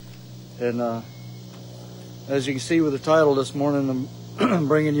And as you can see with the title this morning, I'm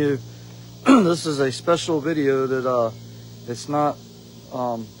bringing you, this is a special video that it's not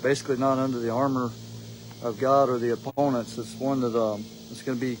basically not under the armor of God or the opponents. It's one that it's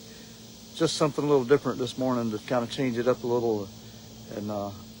going to be just something a little different this morning to kind of change it up a little. And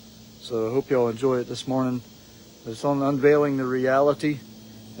so I hope y'all enjoy it this morning. It's on Unveiling the Reality.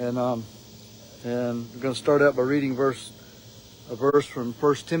 And we're going to start out by reading a verse from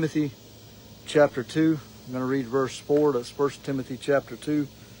 1 Timothy chapter 2. I'm going to read verse 4. That's 1 Timothy chapter 2,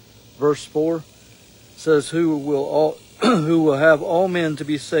 verse 4. It says, who will have all men to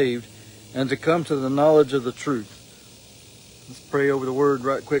be saved and to come to the knowledge of the truth. Let's pray over the word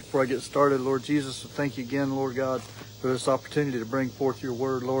right quick before I get started. Lord Jesus, thank you again, Lord God, for this opportunity to bring forth your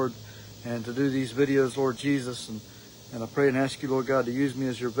word, Lord, and to do these videos, Lord Jesus. And I pray and ask you, Lord God, to use me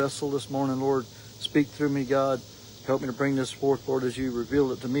as your vessel this morning, Lord. Speak through me, God. Help me to bring this forth, Lord, as you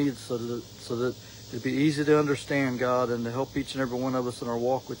reveal it to me so that it'd be easy to understand, God, and to help each and every one of us in our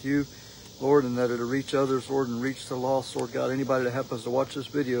walk with you, Lord, and that it'll reach others, Lord, and reach the lost, Lord God. Anybody that happens to watch this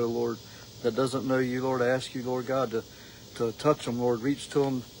video, Lord, that doesn't know you, Lord, I ask you, Lord God, to touch them, Lord, reach to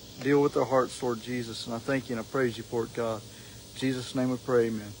them, deal with their hearts, Lord Jesus. And I thank you and I praise you for it, God. In Jesus' name we pray,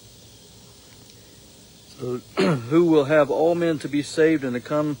 amen. So, who will have all men to be saved and to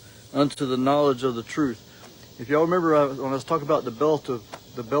come unto the knowledge of the truth. If y'all remember when I was talking about the belt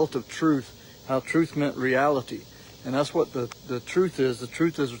of truth, how truth meant reality. And that's what the truth is. The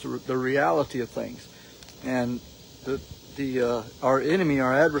truth is the reality of things. And our enemy,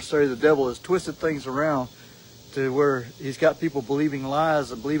 our adversary, the devil, has twisted things around to where he's got people believing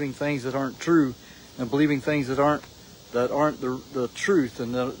lies and believing things that aren't true, and believing things that aren't the truth,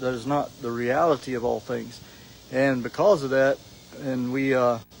 and that is not the reality of all things. And because of that, and we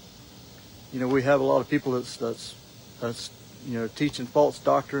have a lot of people that's teaching false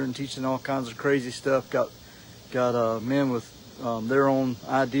doctrine, teaching all kinds of crazy stuff. Got men with their own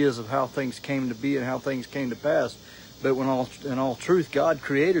ideas of how things came to be and how things came to pass. But in all truth, God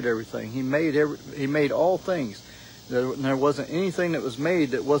created everything. He made all things. There wasn't anything that was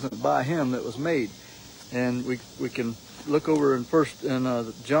made that wasn't by Him that was made. And we can look over in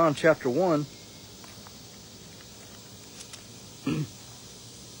John chapter 1.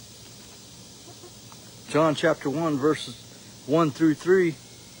 John chapter 1 verses 1 through 3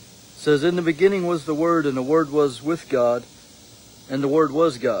 says, in the beginning was the Word, and the Word was with God, and the Word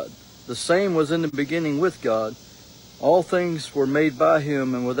was God. The same was in the beginning with God. All things were made by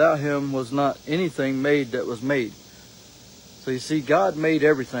Him, and without Him was not anything made that was made. So you see, God made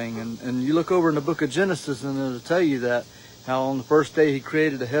everything. And you look over in the book of Genesis, and it'll tell you that, how on the first day He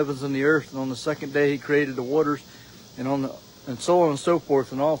created the heavens and the earth, and on the second day He created the waters, and so on and so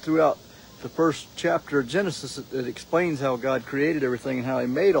forth. And all throughout the first chapter of Genesis, it explains how God created everything and how He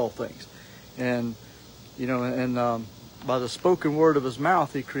made all things. And by the spoken word of His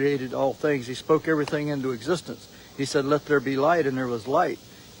mouth, He created all things. He spoke everything into existence. He said, let there be light, and there was light.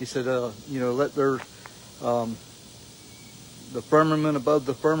 He said, let there, the firmament above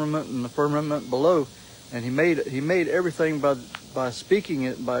the firmament and the firmament below. And He made everything by speaking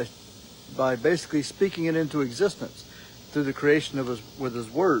it, by basically speaking it into existence through the creation of with His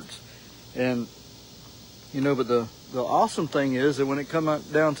words. And, but the awesome thing is that when it comes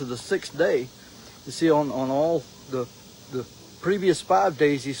down to the sixth day, you see on all the previous 5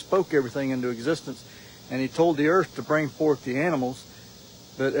 days, He spoke everything into existence. And He told the earth to bring forth the animals.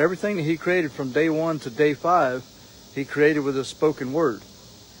 But everything that He created from day 1 to day 5, He created with His spoken word.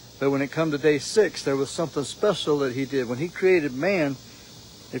 But when it come to day 6, there was something special that He did. When He created man,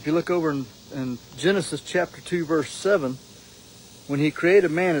 if you look over in Genesis chapter 2, verse 7, when He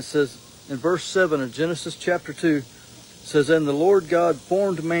created man, it says in verse 7 of Genesis chapter 2, it says, and the Lord God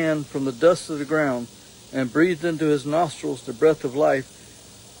formed man from the dust of the ground and breathed into his nostrils the breath of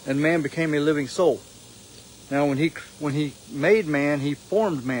life, and man became a living soul. Now, when he made man, He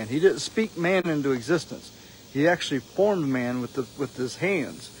formed man. He didn't speak man into existence. He actually formed man with His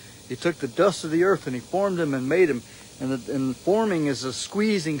hands. He took the dust of the earth and He formed him and made him. And forming is a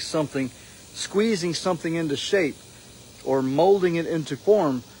squeezing something into shape, or molding it into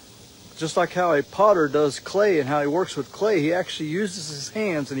form. Just like how a potter does clay and how he works with clay, he actually uses his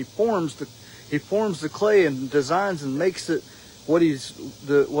hands and he forms the clay and designs and makes it what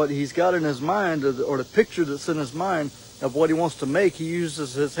he's got in his mind, or the picture that's in his mind of what he wants to make. He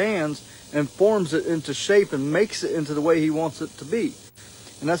uses his hands and forms it into shape and makes it into the way He wants it to be.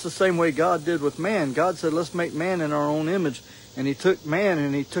 And that's the same way God did with man. God said, let's make man in our own image. And He took man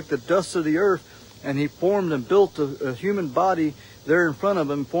and He took the dust of the earth and He formed and built a human body there in front of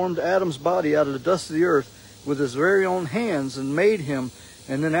Him, formed Adam's body out of the dust of the earth with His very own hands, and made him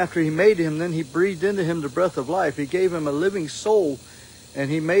And then after he made him, then he breathed into him the breath of life. He gave him a living soul, and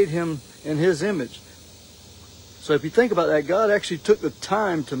he made him in his image. So if you think about that, God actually took the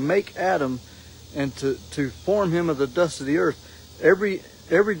time to make Adam and to form him of the dust of the earth.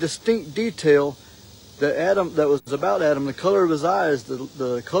 Every distinct detail that was about Adam, the color of his eyes,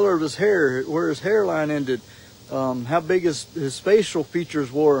 the color of his hair, where his hairline ended, how big his facial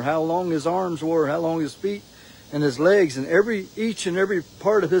features were, how long his arms were, how long his feet and his legs, and each and every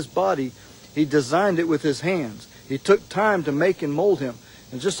part of his body, he designed it with his hands. He took time to make and mold him.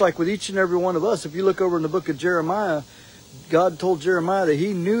 And just like with each and every one of us, if you look over in the book of Jeremiah, God told Jeremiah that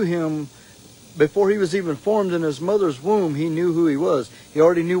he knew him before he was even formed in his mother's womb. He knew who he was. He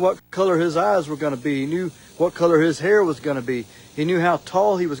already knew what color his eyes were going to be. He knew what color his hair was going to be. He knew how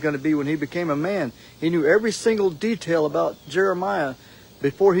tall he was going to be when he became a man. He knew every single detail about Jeremiah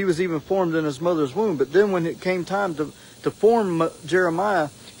before he was even formed in his mother's womb. But then when it came time to form Jeremiah,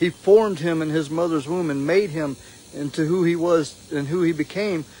 he formed him in his mother's womb and made him into who he was and who he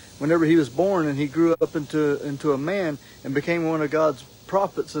became whenever he was born, and he grew up into a man and became one of God's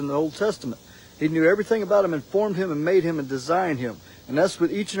prophets in the Old Testament. He knew everything about him and formed him and made him and designed him. And that's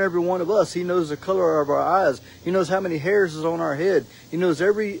with each and every one of us. He knows the color of our eyes. He knows how many hairs is on our head. He knows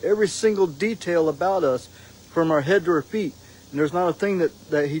every single detail about us from our head to our feet. And there's not a thing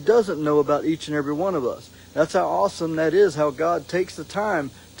that he doesn't know about each and every one of us. That's how awesome that is, how God takes the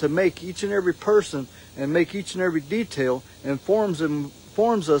time to make each and every person and make each and every detail and forms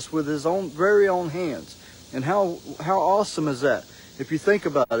us with his own very own hands. And how awesome is that? If you think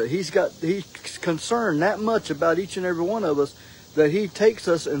about it, he's concerned that much about each and every one of us that he takes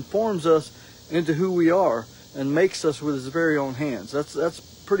us and forms us into who we are and makes us with his very own hands. That's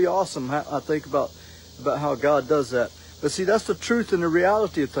pretty awesome. I think about how God does that. But see, that's the truth and the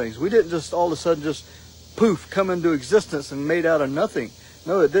reality of things. We didn't just all of a sudden just poof come into existence and made out of nothing.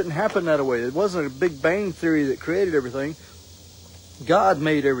 No, it didn't happen that way. It wasn't a Big Bang theory that created everything. God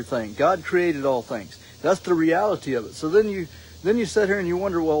made everything. God created all things. That's the reality of it. So then you sit here and you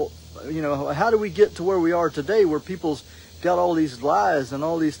wonder, well, how do we get to where we are today, where people's got all these lies and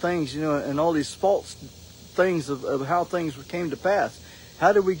all these things, and all these false things of how things came to pass?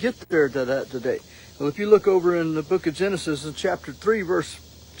 How did we get there to that today? Well, if you look over in the book of Genesis in chapter 3, verse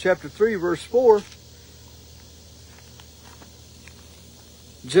 4,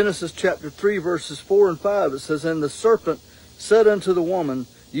 Genesis chapter 3, verses 4 and 5, it says, "And the serpent said unto the woman,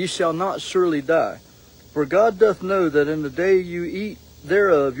 Ye shall not surely die. For God doth know that in the day you eat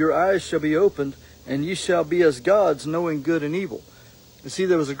thereof, your eyes shall be opened, and ye shall be as gods, knowing good and evil." You see,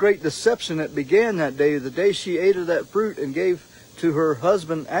 there was a great deception that began that day. The day she ate of that fruit and gave to her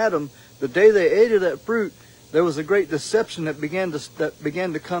husband Adam, the day they ate of that fruit, there was a great deception that began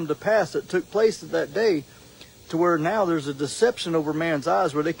to come to pass, that took place at that day, to where now there's a deception over man's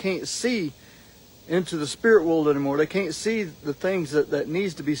eyes, where they can't see into the spirit world anymore. They can't see the things that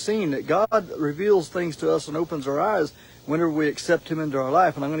needs to be seen. That God reveals things to us and opens our eyes whenever we accept him into our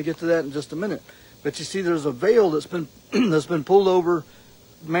life. And I'm going to get to that in just a minute. But you see, there's a veil that's been that's been pulled over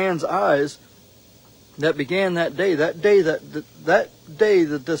man's eyes that began that day. That day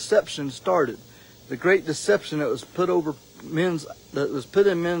the deception started. The great deception that was put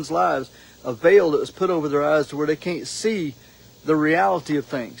in men's lives, a veil that was put over their eyes to where they can't see the reality of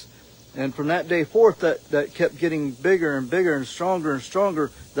things. And from that day forth, that kept getting bigger and bigger and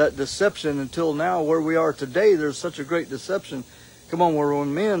stronger, that deception, until now where we are today. There's such a great deception. Come on, where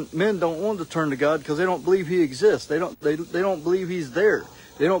when men don't want to turn to God because they don't believe he exists. They don't believe he's there.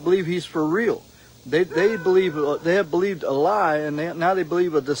 They don't believe he's for real. They have believed a lie, and now they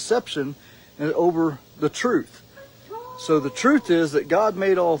believe a deception over the truth. So the truth is that God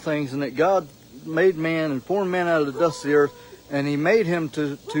made all things, and that God made man and formed man out of the dust of the earth, and he made him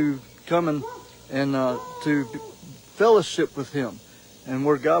to come and to fellowship with him, and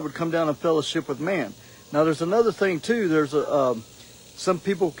where God would come down and fellowship with man. Now there's another thing too. There's some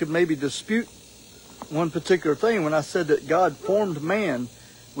people could maybe dispute one particular thing when I said that God formed man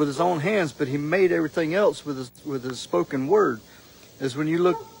with his own hands, but he made everything else with his spoken word. Is when you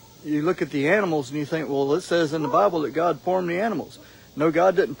look at the animals and you think, well, it says in the Bible that God formed the animals. No,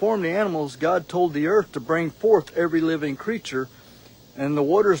 God didn't form the animals. God told the earth to bring forth every living creature, and the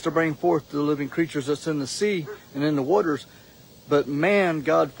waters to bring forth the living creatures that's in the sea and in the waters. But man,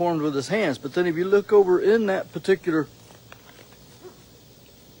 God formed with his hands. But then if you look over in that particular,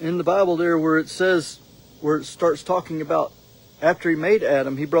 in the Bible there where it says, where it starts talking about after he made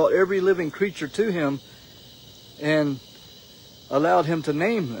Adam, he brought every living creature to him and allowed him to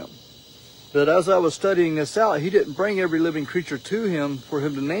name them. But as I was studying this out, he didn't bring every living creature to him for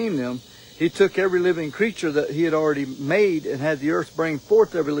him to name them. he took every living creature that he had already made and had the earth bring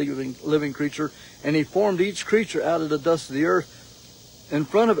forth every living creature, and he formed each creature out of the dust of the earth in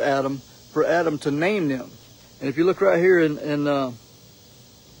front of Adam for Adam to name them. And if you look right here in well,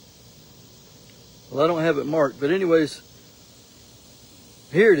 I don't have it marked, but anyways,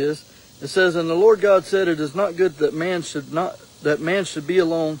 here it is. It says, "And the Lord God said, It is not good that man should be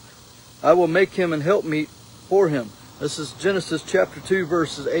alone. I will make him an helpmeet for him." This is Genesis chapter 2,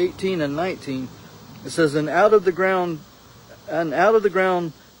 verses 18 and 19. It says, "And out of the ground,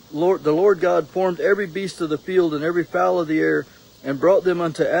 the Lord God formed every beast of the field and every fowl of the air, and brought them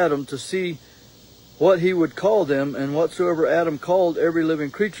unto Adam to see what he would call them. And whatsoever Adam called every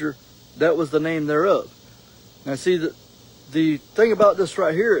living creature, that was the name thereof." Now see, the thing about this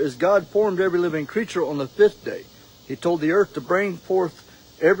right here is God formed every living creature on the 5th day. He told the earth to bring forth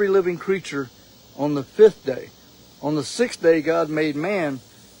every living creature on the 5th day. On the 6th day, God made man,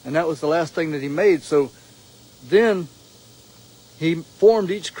 and that was the last thing that he made. So then he formed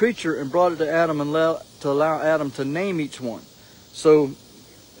each creature and brought it to Adam and to allow Adam to name each one. So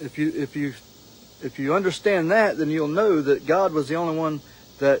if you understand that, then you'll know that God was the only one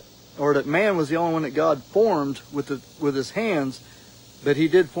that man was the only one that God formed with his hands, but he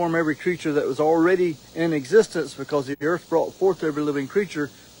did form every creature that was already in existence, because the earth brought forth every living creature.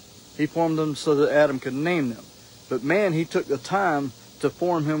 He formed them so that Adam could name them. But man, he took the time to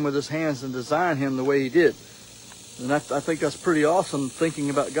form him with his hands and design him the way he did. And I think that's pretty awesome, thinking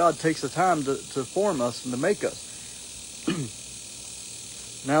about God takes the time to form us and to make us.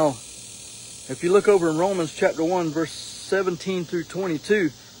 Now, if you look over in Romans chapter 1, verse 17 through 22,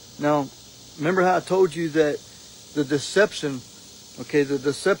 now, remember how I told you that the deception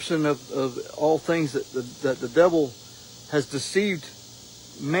of all things, that the devil has deceived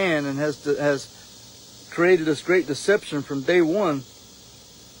man and has created this great deception from day one.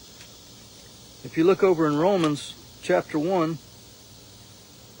 If you look over in Romans chapter 1,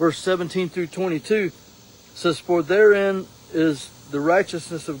 verse 17 through 22, it says, "For therein is the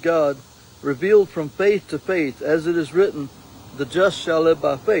righteousness of God revealed from faith to faith, as it is written, the just shall live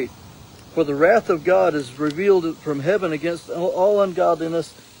by faith. For the wrath of God is revealed from heaven against all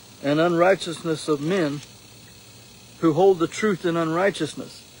ungodliness and unrighteousness of men who hold the truth in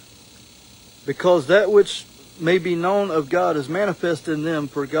unrighteousness. Because that which may be known of God is manifest in them,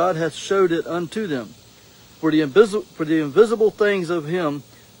 for God hath showed it unto them. For the invisible things of him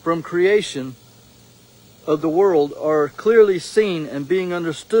from creation of the world are clearly seen, and being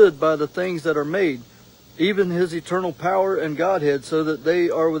understood by the things that are made, even his eternal power and Godhead, so that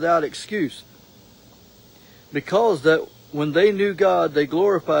they are without excuse. Because that when they knew God, they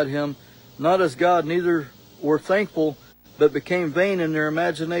glorified him not as God, neither were thankful, but became vain in their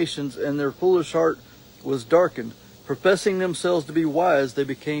imaginations, and their foolish heart was darkened. Professing themselves to be wise, they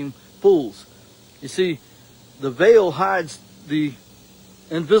became fools." You see, the veil hides the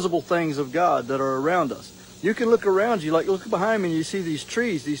invisible things of God that are around us. You can look around you, like look behind me, and you see these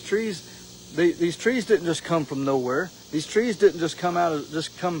trees. These trees didn't just come from nowhere. These trees didn't just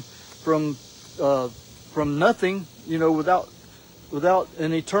come from nothing, without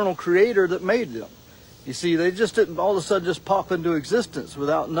an eternal creator that made them. You see, they just didn't all of a sudden just pop into existence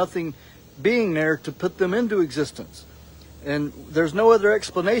without nothing being there to put them into existence. And there's no other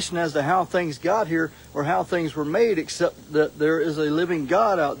explanation as to how things got here or how things were made, except that there is a living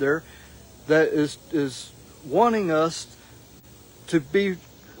God out there that is wanting us to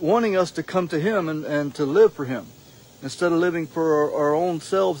come to him and to live for him, instead of living for our own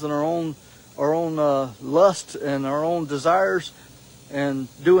selves and our own lust and our own desires and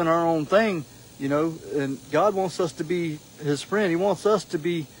doing our own thing. And God wants us to be his friend. He wants us to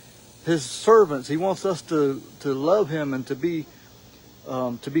be his servants. He wants us to love him and to be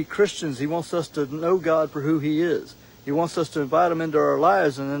Christians. He wants us to know God for who he is. He wants us to invite him into our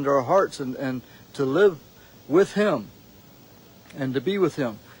lives and into our hearts, and to live with him and to be with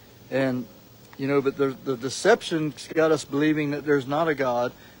him. And but the deception's got us believing that there's not a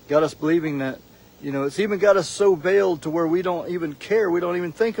God, got us believing that it's even got us so veiled to where we don't even care, we don't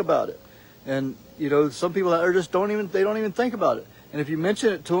even think about it. And some people out there just don't even think about it. And if you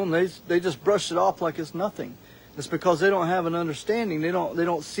mention it to them, they just brush it off like it's nothing. It's because they don't have an understanding. They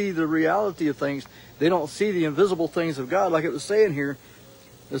don't see the reality of things. They don't see the invisible things of God, like it was saying here.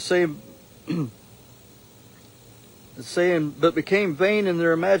 It's saying, but became vain in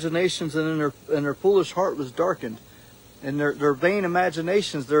their imaginations, and their foolish heart was darkened. And their vain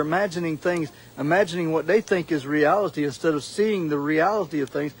imaginations, they're imagining things, imagining what they think is reality, instead of seeing the reality of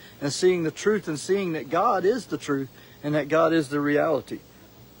things and seeing the truth, and seeing that God is the truth and that God is the reality.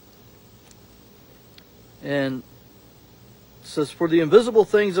 And says, for the invisible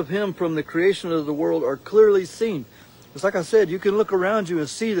things of him from the creation of the world are clearly seen. It's like I said, you can look around you and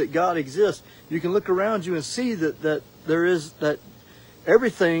see that God exists. You can look around you and see that there is, that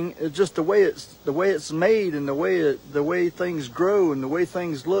everything is just the way it's made, and the way things grow, and the way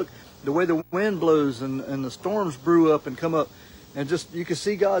things look, the way the wind blows, and the storms brew up and come up, and just you can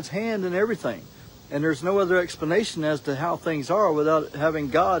see God's hand in everything. And there's no other explanation as to how things are without having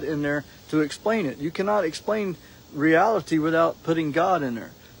God in there to explain it. You cannot explain reality without putting God in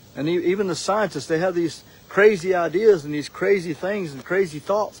there. And even the scientists, they have these crazy ideas and these crazy things and crazy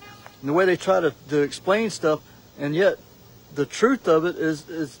thoughts, and the way they try to explain stuff, and yet the truth of it is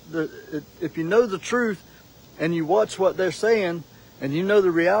if you know the truth and you watch what they're saying and you know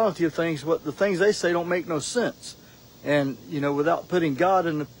the reality of things, what the things they say don't make no sense. And, you know, without putting God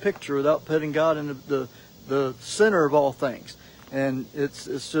in the picture, without putting God in the center of all things. And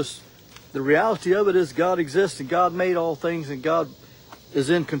it's just, the reality of it is God exists, and God made all things, and God is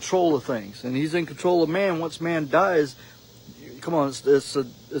in control of things. And he's in control of man. Once man dies, come on, it's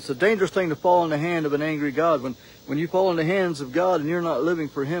a dangerous thing to fall in the hand of an angry God. When you fall in the hands of God and you're not living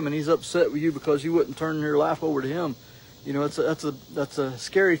for him, and he's upset with you because you wouldn't turn your life over to him, you know, that's a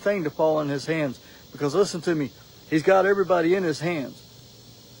scary thing to fall in his hands. Because listen to me, he's got everybody in his hands.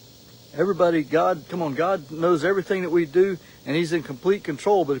 Everybody, God, come on, God knows everything that we do, and he's in complete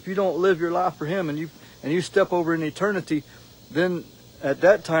control. But if you don't live your life for him, and you step over in eternity, then at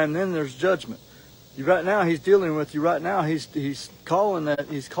that time, then there's judgment. Right now, he's dealing with you. Right now, he's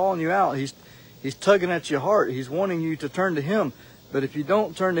calling you out. He's tugging at your heart. He's wanting you to turn to him. But if you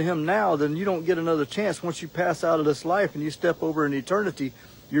don't turn to him now, then you don't get another chance. Once you pass out of this life and you step over in eternity,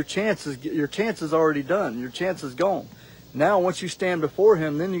 your chance is already done. Your chance is gone. Now, once you stand before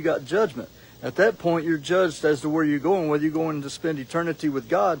him, then you got judgment. At that point, you're judged as to where you're going, whether you're going to spend eternity with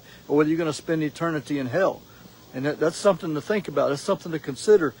God or whether you're going to spend eternity in hell. And that's something to think about. That's something to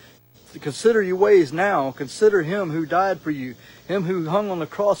consider. Consider your ways now. Consider him who died for you, him who hung on the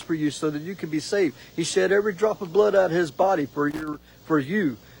cross for you so that you could be saved. He shed every drop of blood out of his body for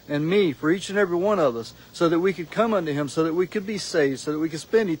you and me, for each and every one of us, so that we could come unto him, so that we could be saved, so that we could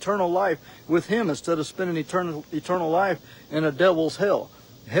spend eternal life with him instead of spending eternal life in a devil's hell.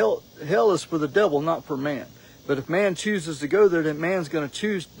 Hell is for the devil, not for man. But if man chooses to go there, then man's going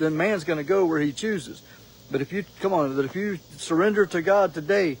to go where he chooses. But if you surrender to God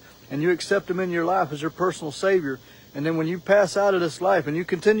today and you accept him in your life as your personal Savior, and then when you pass out of this life and you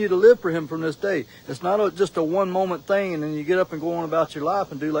continue to live for him from this day, it's not just a one-moment thing and then you get up and go on about your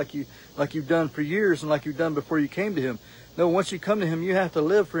life and do like you've done for years and like you've done before you came to him. No, once you come to him, you have to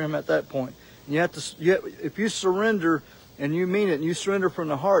live for him at that point. And if you surrender and you mean it, and you surrender from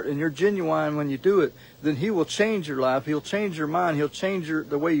the heart, and you're genuine when you do it, then he will change your life. He'll change your mind. He'll change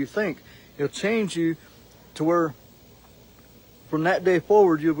the way you think. He'll change you to where from that day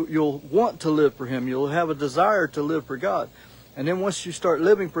forward, you'll want to live for him. You'll have a desire to live for God. And then once you start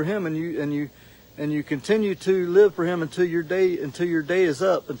living for him and you continue to live for him until your day is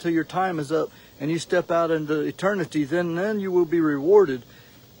up, until your time is up, and you step out into eternity, then you will be rewarded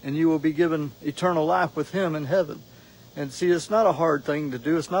and you will be given eternal life with him in heaven. And see, it's not a hard thing to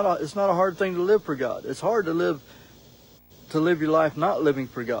do. It's not a hard thing to live for God. It's hard to live your life not living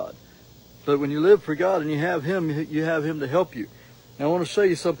for God. But when you live for God and you have him to help you. Now, I want to show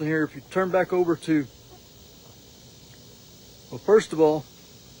you something here. If you turn back over to, well, first of all,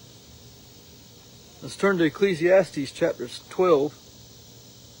 let's turn to Ecclesiastes chapter 12.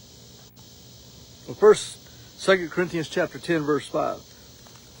 Well, first, 2 Corinthians chapter 10, verse 5.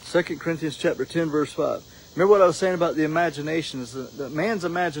 2 Corinthians chapter 10, verse 5. Remember what I was saying about the imagination, is that man's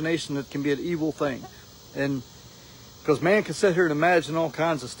imagination, that can be an evil thing. And because man can sit here and imagine all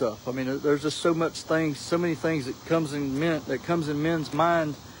kinds of stuff. I mean, there's just so many things that comes in men's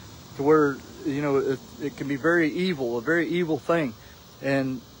mind, to where, you know, it can be very evil, a very evil thing.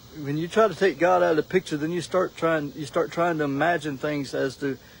 And when you try to take God out of the picture, then you start trying to imagine things as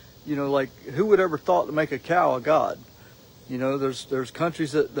to, you know, like, who would ever thought to make a cow a god? You know, there's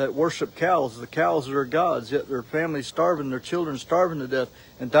countries that worship cows. The cows are gods, yet their families starving, their children starving to death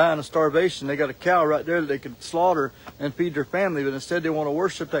and dying of starvation. They got a cow right there that they could slaughter and feed their family, but instead they want to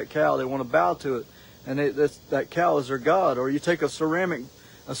worship that cow. They want to bow to it, and that cow is their god. Or you take a ceramic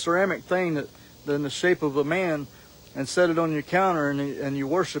thing that in the shape of a man and set it on your counter, and you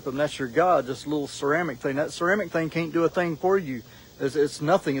worship him. That's your god. This little ceramic thing. That ceramic thing can't do a thing for you. It's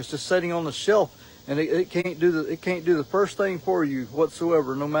nothing. It's just sitting on the shelf. And it can't do the first thing for you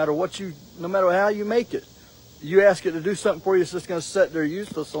whatsoever, no matter how you make it. You ask it to do something for you, it's just going to sit there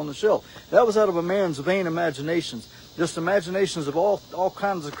useless on the shelf. That was out of a man's vain imaginations, just imaginations of all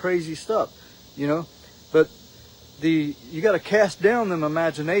kinds of crazy stuff, you know. But you got to cast down them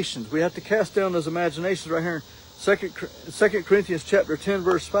imaginations. We have to cast down those imaginations right here in Second Corinthians chapter 10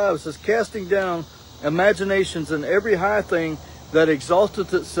 verse 5. It says, casting down imaginations and every high thing that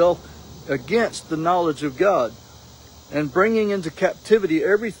exalteth itself against the knowledge of God, and bringing into captivity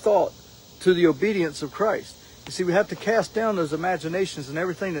every thought to the obedience of Christ. You see, we have to cast down those imaginations and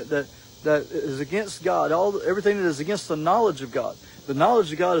everything that is against God, everything that is against the knowledge of God. The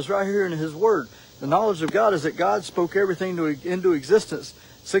knowledge of God is right here in His Word. The knowledge of God is that God spoke everything into existence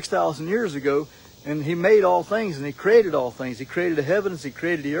 6,000 years ago, and He made all things, and He created all things. He created the heavens, He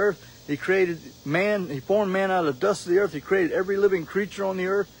created the earth, He created man, He formed man out of the dust of the earth, He created every living creature on the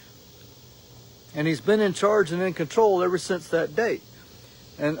earth, and He's been in charge and in control ever since that day.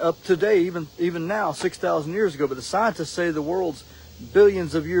 And up to today, even now, 6,000 years ago. But the scientists say the world's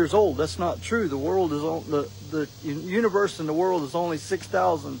billions of years old. That's not true. The world is the universe and the world is only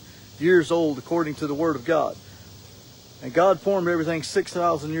 6,000 years old according to the Word of God. And God formed everything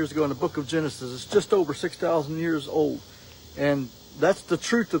 6,000 years ago in the book of Genesis. It's just over 6,000 years old. And that's the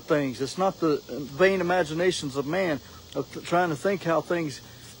truth of things. It's not the vain imaginations of man of trying to think how things,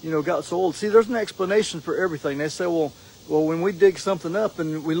 got so old. See, there's an explanation for everything. They say, well, when we dig something up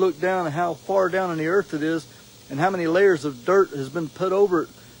and we look down at how far down in the earth it is and how many layers of dirt has been put over it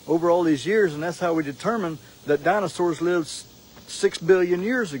over all these years, and that's how we determine that dinosaurs lived 6 billion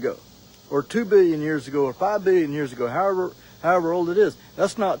years ago, or 2 billion years ago, or 5 billion years ago, however old it is.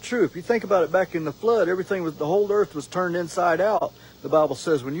 That's not true. If you think about it, back in the flood, the whole earth was turned inside out. The Bible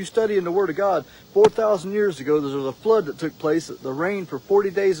says, when you study in the Word of God, 4,000 years ago, there was a flood that took place. The rain for 40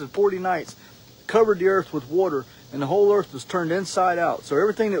 days and 40 nights covered the earth with water, and the whole earth was turned inside out. So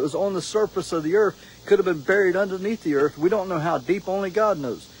everything that was on the surface of the earth could have been buried underneath the earth. We don't know how deep, only God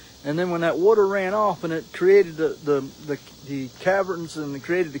knows. And then when that water ran off and it created the caverns, and it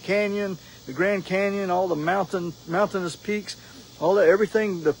created the canyon, the Grand Canyon, all the mountainous peaks, all that,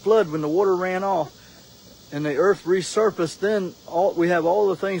 everything, the flood, when the water ran off and the earth resurfaced, then we have all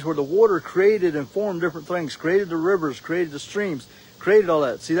the things where the water created and formed different things, created the rivers, created the streams, created all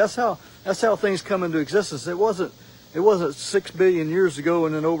that. See, that's how things come into existence. It wasn't 6 billion years ago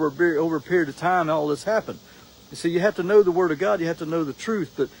and then over a period of time all this happened. You see, you have to know the Word of God. You have to know the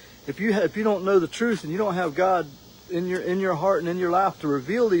truth. But if you don't know the truth and you don't have God in your heart and in your life to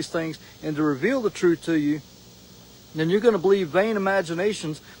reveal these things and to reveal the truth to you, then you're going to believe vain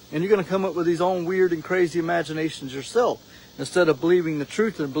imaginations, and you're going to come up with these own weird and crazy imaginations yourself, instead of believing the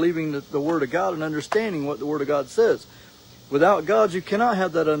truth and believing the Word of God and understanding what the Word of God says. Without God, you cannot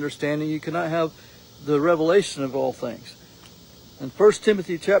have that understanding. You cannot have the revelation of all things. In 1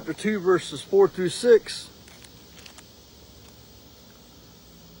 Timothy chapter 2, verses 4 through 6,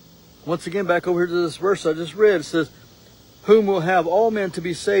 once again, back over here to this verse I just read, it says, whom will have all men to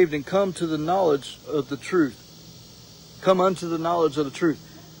be saved and come to the knowledge of the truth. Come unto the knowledge of the truth.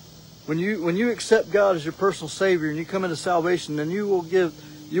 When you accept God as your personal Savior and you come into salvation, then you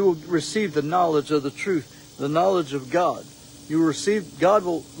will receive the knowledge of the truth, the knowledge of God. God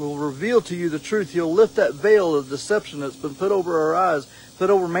will reveal to you the truth. He'll lift that veil of deception that's been put over our eyes, put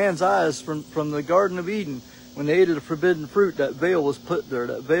over man's eyes from the Garden of Eden. When they ate of the forbidden fruit, that veil was put there.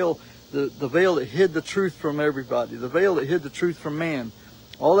 That veil, the veil that hid the truth from everybody, the veil that hid the truth from man.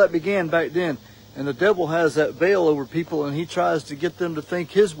 All that began back then. And the devil has that veil over people, and he tries to get them to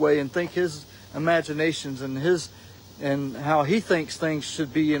think his way and think his imaginations and how he thinks things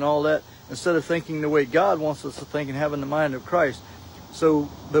should be and all that, instead of thinking the way God wants us to think and having the mind of Christ. So,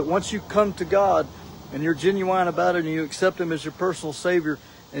 but once you come to God and you're genuine about it and you accept Him as your personal Savior,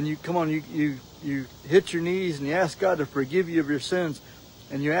 and you hit your knees and you ask God to forgive you of your sins,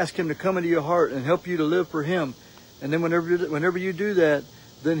 and you ask Him to come into your heart and help you to live for Him, and then whenever you do that,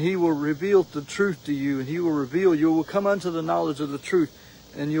 then He will reveal the truth to you, and He will reveal, you will come unto the knowledge of the truth,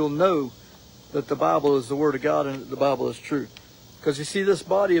 and you'll know that the Bible is the Word of God and that the Bible is true. Because you see, this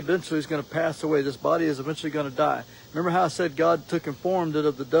body eventually is going to pass away. This body is eventually going to die. Remember how I said God took and formed it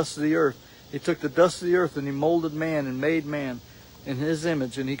of the dust of the earth? He took the dust of the earth and He molded man and made man in His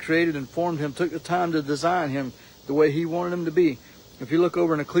image, and He created and formed him, took the time to design him the way He wanted him to be. If you look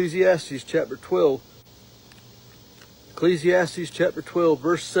over in Ecclesiastes chapter 12, Ecclesiastes chapter 12,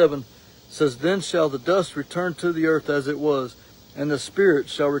 verse 7 says, then shall the dust return to the earth as it was, and the spirit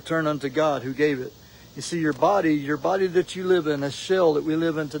shall return unto God who gave it. You see, your body that you live in, a shell that we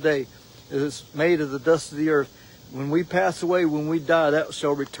live in today, is made of the dust of the earth. When we pass away, when we die, that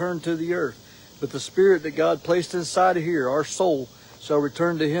shall return to the earth. But the spirit that God placed inside of here, our soul, shall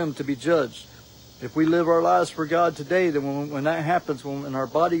return to Him to be judged. If we live our lives for God today, then when that happens, when our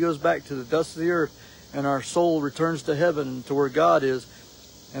body goes back to the dust of the earth and our soul returns to heaven, to where God is,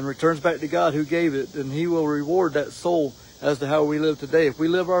 and returns back to God who gave it, then he will reward that soul as to how we live today. If we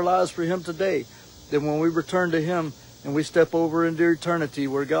live our lives for him today, then when we return to him and we step over into eternity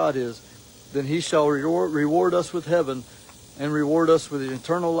where God is, then he shall reward us with heaven and reward us with an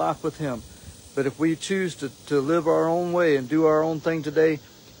eternal life with him. But if we choose to live our own way and do our own thing today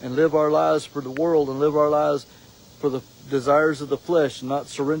and live our lives for the world and live our lives for the desires of the flesh and not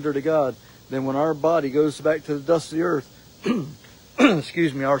surrender to God, then when our body goes back to the dust of the earth,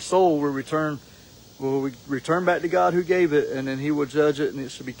 excuse me, our soul will return back to God who gave it, and then he will judge it, and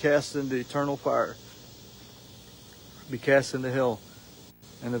it shall be cast into eternal fire, be cast into hell.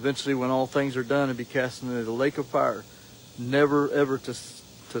 And eventually when all things are done, it'll be cast into the lake of fire, never ever to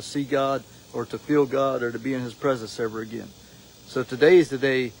see God or to feel God or to be in his presence ever again. So today is the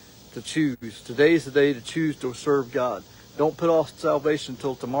day to choose. Today is the day to choose to serve God. Don't put off salvation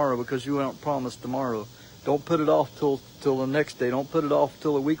till tomorrow, because you aren't promised tomorrow. Don't put it off till the next day. Don't put it off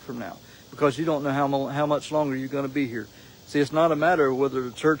till a week from now, because you don't know how much longer you're going to be here. See, it's not a matter of whether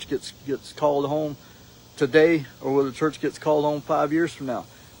the church gets called home today or whether the church gets called home 5 years from now.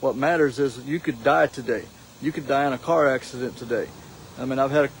 What matters is you could die today. You could die in a car accident today. I mean,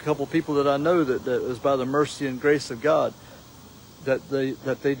 I've had a couple people that I know that was by the mercy and grace of God that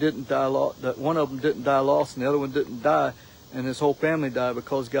they didn't die lost. That one of them didn't die lost, and the other one didn't die, and his whole family died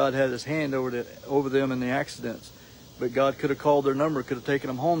because God had his hand over them in the accidents. But God could have called their number, could have taken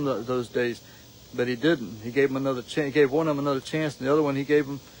them home those days, but he didn't. He gave them another chance. He gave one of them another chance, and the other one he gave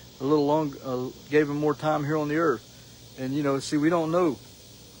him a little gave him more time here on the earth. And see, we don't know.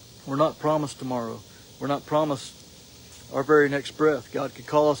 We're not promised tomorrow. We're not promised our very next breath. God could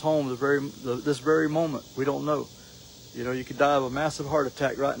call us home this very moment. We don't know. You could die of a massive heart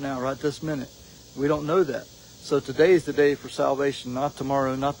attack right now, right this minute. We don't know that. So today is the day for salvation, not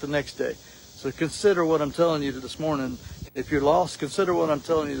tomorrow, not the next day. So consider what I'm telling you this morning. If you're lost, consider what I'm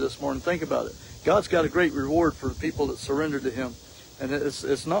telling you this morning. Think about it. God's got a great reward for the people that surrender to him. And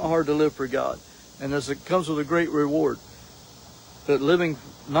it's not hard to live for God. And it comes with a great reward. But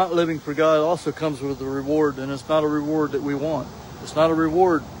not living for God also comes with a reward, and it's not a reward that we want. It's not a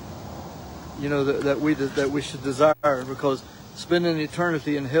reward, that we should desire, because spending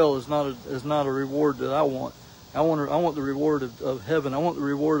eternity in hell is not a reward that I want. I want the reward of heaven. I want the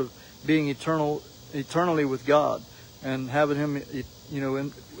reward of being eternally with God and having him,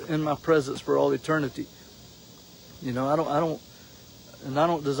 in my presence for all eternity. I don't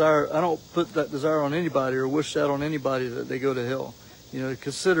put that desire on anybody or wish that on anybody that they go to hell.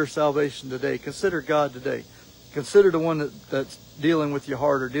 Consider salvation today. Consider God today. Consider the one that's dealing with your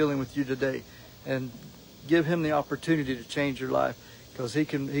heart or dealing with you today, and give him the opportunity to change your life, because he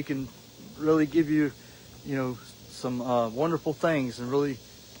can really give you, some wonderful things, and really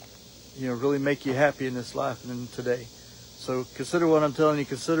make you happy in this life and in today. So consider what I'm telling you.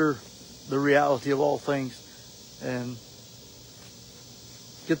 Consider the reality of all things, and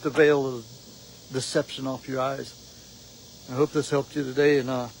get the veil of deception off your eyes. I hope this helped you today,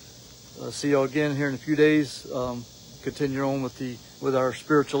 and see you all again here in a few days. Continue on with our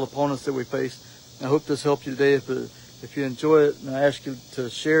spiritual opponents that we face. I hope this helped you today. If you enjoy it, and I ask you to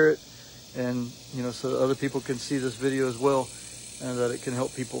share it, and so that other people can see this video as well, and that it can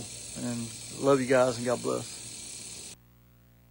help people. And love you guys, and God bless.